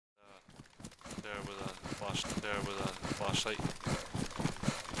flash there with a flashlight.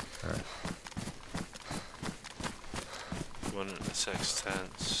 Alright. Going into the 6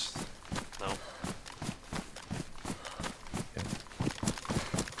 tents. No. Okay.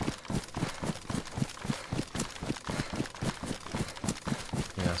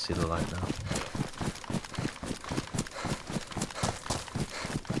 Yeah, I see the light now.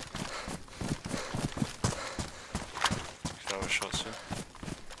 Shower shot soon.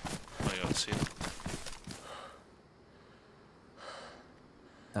 I got seen.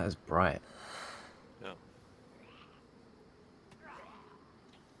 That is bright. Yeah.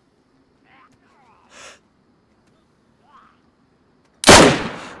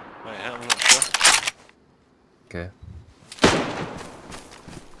 Might hit him, not sure. Okay.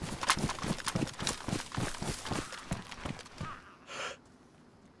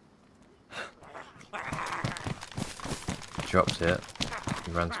 Drops it.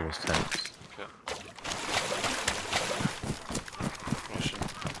 He ran towards tents. Okay. Russian.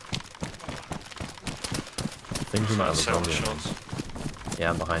 I think he might have a Several zombie. shots. Yeah,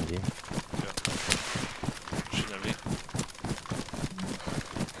 I'm behind you. Yeah. Shooting at me.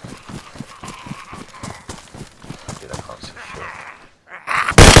 Dude, I can't see shit.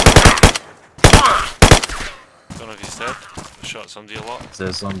 Don't know if he's dead. I shot somebody a lot.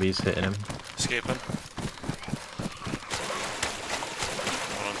 There's zombies hitting him. Escaping.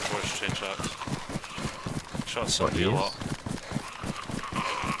 One on towards train tracks. Shot somebody a he lot.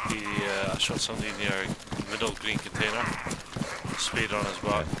 I shot somebody near the middle green container. Speed on his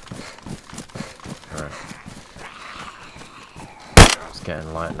back. Alright. It's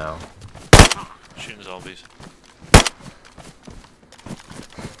getting light now. Shooting zombies.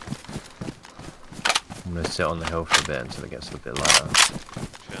 I'm gonna sit on the hill for a bit until it gets a bit lighter.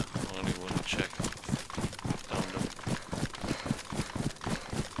 Yeah, I only want to check. Down them.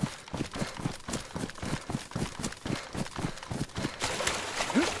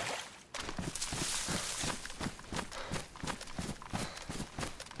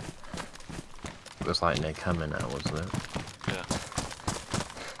 It was like near coming now, wasn't it? Yeah.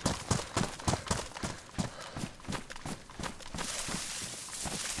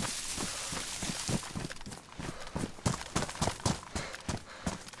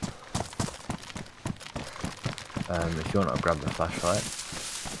 If you want to grab the flashlight,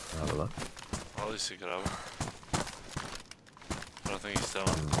 have a look. Well, at least he could have it. I don't think he's down.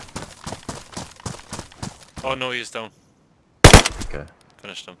 Oh no, he's down. Okay,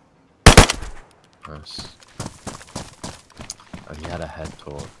 Finished him. nice. Oh, he had a head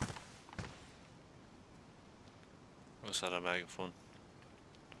torch. Was that a megaphone?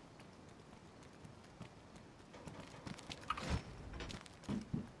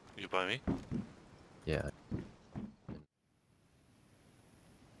 You by me? Yeah.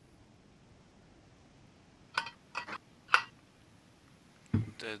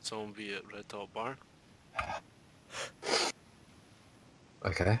 Dead zombie at Red Top Barn.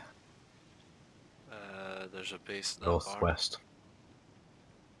 Okay. There's a base at that barn. Northwest.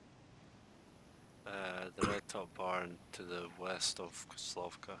 The Red Top Barn to the west of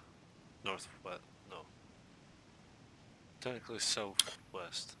Kozlovka. Northwest, no. Technically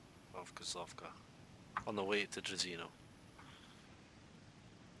southwest of Kozlovka. On the way to Drzino.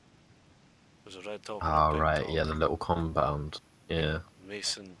 There's a Red Top and a Ah, Big right, Top. yeah, the little compound. Yeah.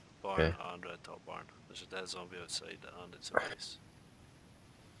 Mason Barn Okay. and Red Top Barn. There's a dead zombie outside and it's a base.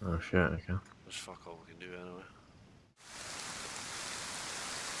 Oh shit, okay. There's fuck all we can do anyway.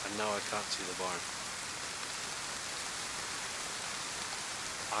 And now I can't see the barn.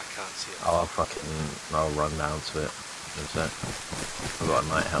 I can't see it. I'll run down to it. That's it. I've got a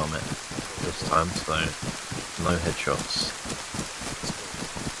night helmet this time, so no headshots.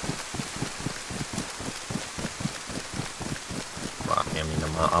 But I mean,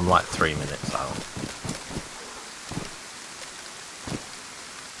 I'm like 3 minutes out.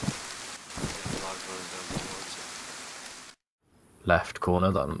 Left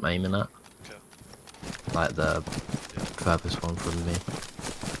corner that I'm aiming at. Okay. Like the furthest one from me.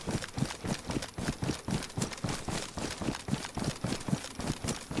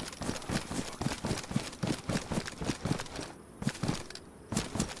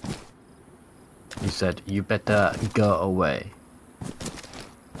 He said, "You better go away."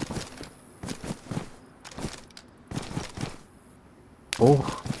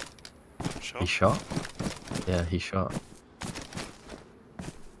 Oh, Shot? he shot? Yeah, he shot.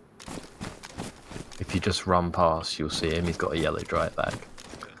 If you just run past, you'll see him. He's got a yellow dry bag.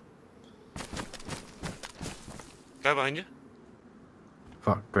 Okay. Guy behind you?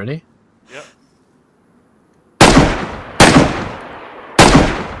 Fuck, really? Yep.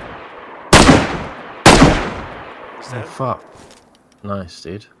 He's Oh dead. fuck. Nice,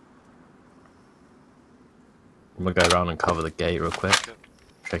 dude. I'm gonna go around and cover the gate real quick. Okay.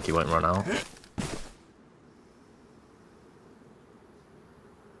 Check he won't run out.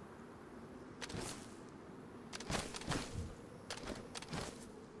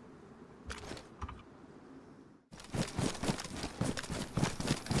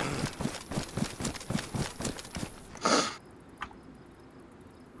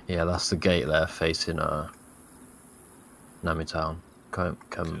 Yeah, that's the gate there facing Nami Town. Come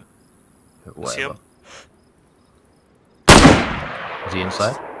Okay. See whatever. him? Is he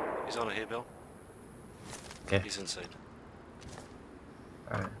inside? He's on a hay bale. Okay. He's inside.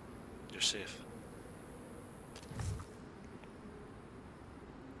 Alright. You're safe.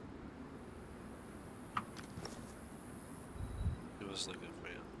 He was looking for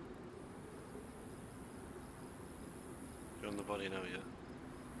you. You're on the body now, yeah?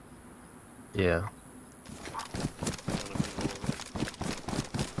 Yeah.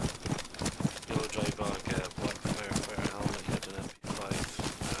 Yellow dry bag, black firefighter helmet, he had an MP5,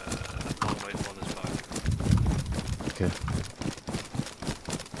 long rifle on his back. Okay.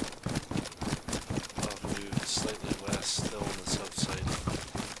 I've moved slightly west, still on the south side.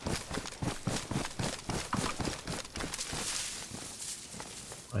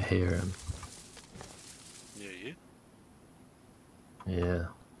 I hear him. Near you? Yeah.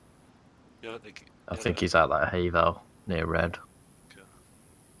 Yeah, I think he's at that hay valve near red. Okay.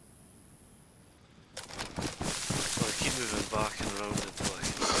 So I keep moving back and around until I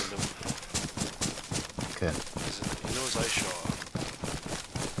can find him. Okay. He knows I shot him.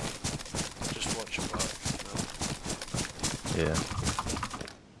 Just watch him back. No, Yeah.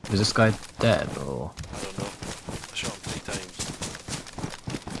 Is this guy dead or? I don't know. I shot him 3 times.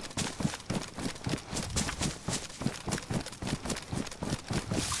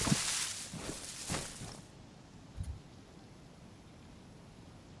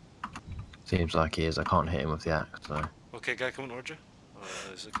 Seems like he is. I can't hit him with the axe, so. Okay, guy coming towards you.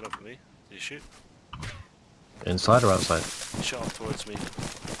 He's looking up at me. Did he shoot? Inside or outside? He shot up towards me.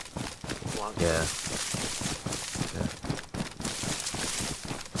 Blank. Yeah. Yeah.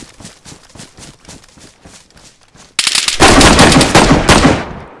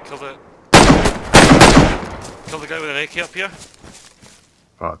 Kill the guy with an AK up here.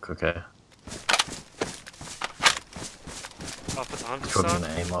 Fuck, okay. Up at the hunter Probably stand.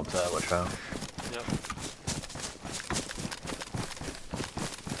 gonna aim up there, watch out. Yep.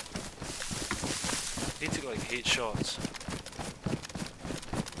 He took like 8 shots.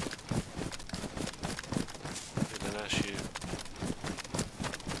 With an SU.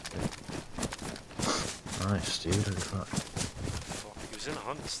 Nice, dude. Holy fuck. Fuck, he was in a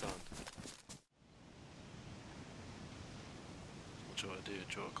hunter stand. What do I do?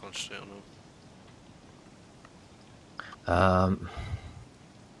 Do I concentrate on him?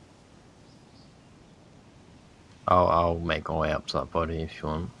 I'll make my way up to that body if you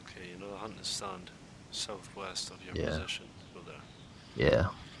want. Okay, you know the hunting stand southwest of your Yeah. position. Go there. Yeah.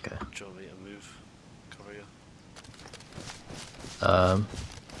 Okay. Do you want me to move? Cover you?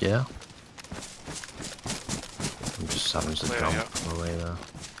 Yeah. I'm just having to Clear, jump yeah. away there.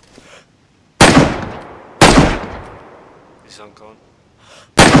 He's on gone.